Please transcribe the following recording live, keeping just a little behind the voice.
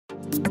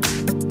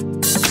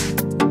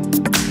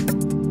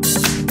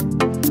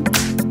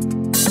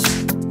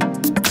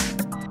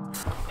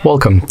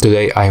Welcome,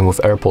 today I am with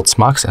AirPods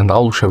Max and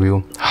I'll show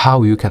you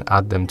how you can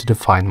add them to the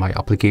Find My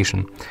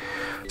application.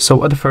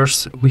 So at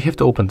first we have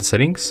to open the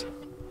settings.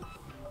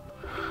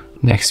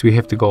 Next we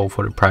have to go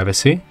for the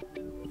privacy.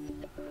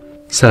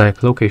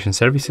 Select location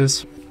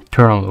services,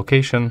 turn on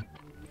location.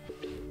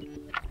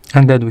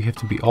 And then we have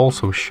to be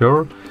also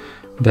sure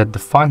that the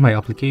Find My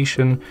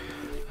application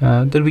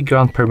that we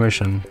grant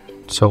permission.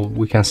 So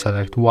we can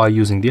select while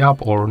using the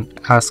app or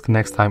ask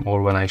next time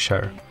or when I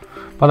share.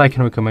 But I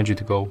can recommend you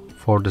to go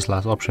for this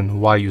last option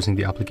while using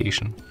the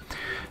application.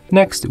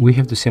 Next, we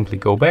have to simply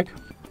go back.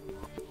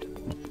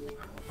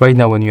 Right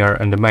now, when you are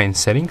in the main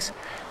settings,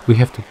 we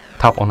have to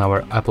tap on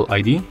our Apple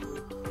ID.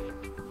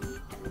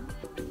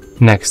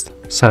 Next,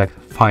 select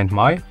Find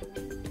My.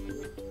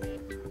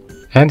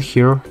 And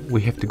here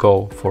we have to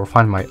go for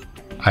Find My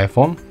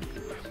iPhone.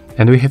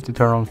 And we have to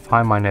turn on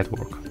Find My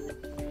Network.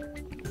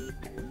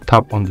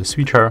 Tap on the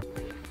switcher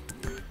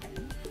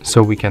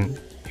so we can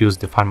use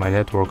the Find My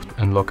Network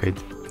and locate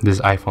this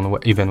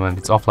iPhone even when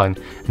it's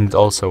offline, and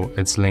also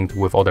it's linked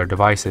with other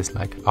devices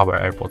like our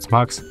AirPods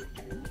Max.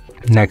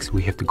 Next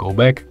we have to go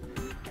back.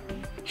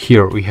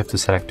 Here we have to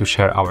select to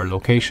share our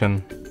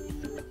location,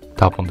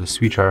 tap on the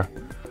switcher,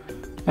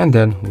 and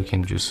then we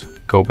can just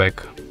go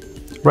back.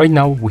 Right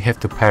now we have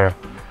to pair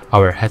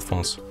our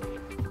headphones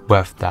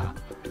with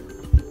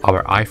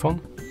our iPhone,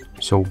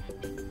 so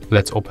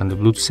let's open the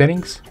Bluetooth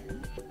settings,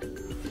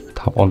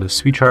 tap on the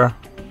switcher,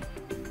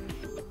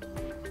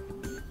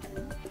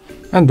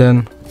 and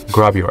then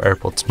grab your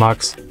AirPods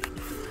Max.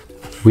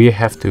 We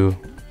have to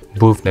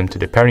move them to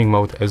the pairing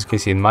mode. As you can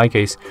see in my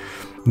case,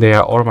 they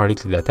are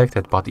automatically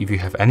detected, but if you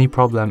have any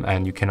problem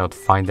and you cannot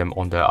find them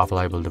on the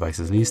available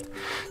devices list,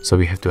 so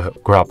we have to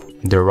grab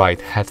the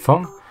right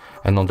headphone,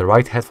 and on the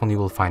right headphone you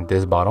will find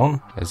this button.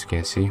 As you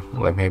can see,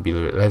 let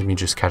me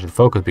just catch the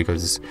focus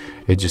because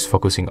it's just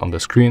focusing on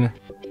the screen.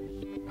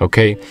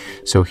 Okay,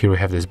 so here we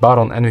have this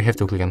button and we have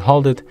to click and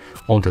hold it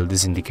until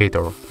this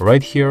indicator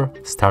right here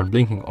starts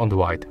blinking on the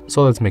white.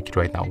 So let's make it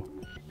right now.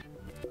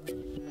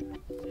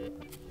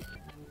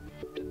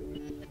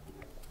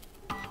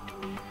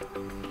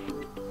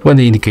 When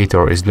the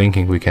indicator is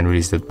blinking, we can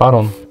release that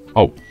button.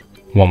 Oh,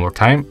 one more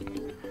time.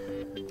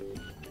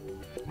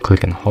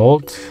 Click and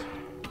hold.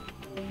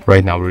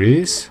 Right now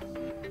release.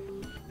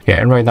 Yeah,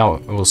 and right now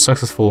it was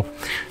successful.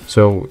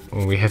 So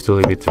we have to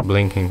leave it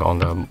blinking on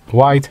the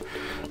white.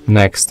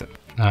 Next,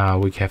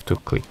 we have to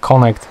click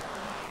connect.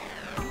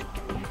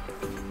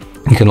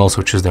 You can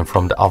also choose them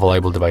from the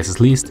available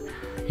devices list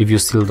if you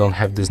still don't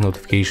have this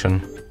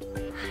notification.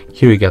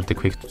 Here you get the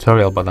quick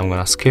tutorial, but I'm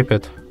gonna skip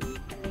it.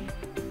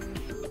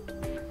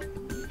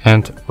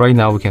 And right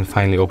now we can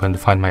finally open the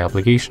Find My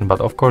application, but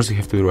of course you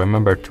have to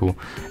remember to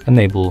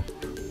enable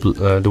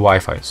the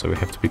Wi-Fi, so we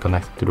have to be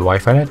connected to the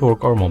Wi-Fi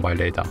network or mobile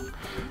data.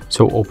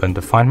 So open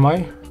the Find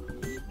My.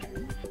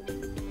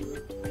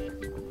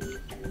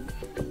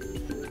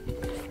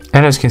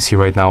 And as you can see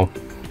right now,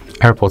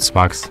 AirPods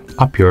Max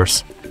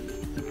appears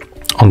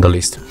on the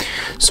list.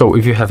 So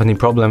if you have any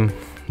problem,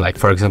 like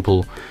for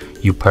example,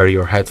 you pair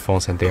your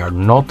headphones and they are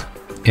not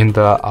in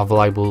the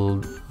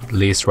available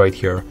list right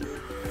here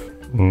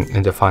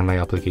in the Find My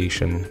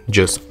application,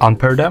 just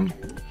unpair them,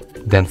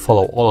 then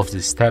follow all of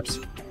these steps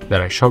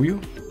that I show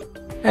you.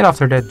 And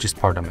after that, just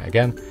pair them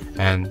again,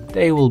 and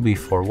they will be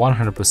for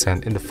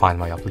 100% in the Find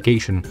My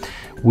application.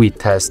 We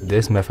test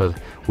this method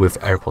with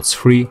AirPods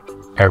 3,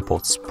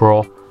 AirPods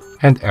Pro,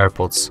 and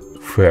AirPods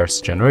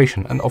first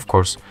generation, and of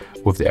course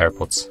with the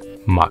AirPods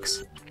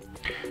Max.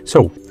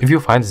 So if you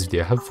find this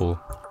video helpful,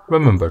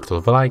 remember to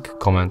leave a like,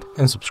 comment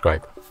and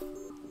subscribe.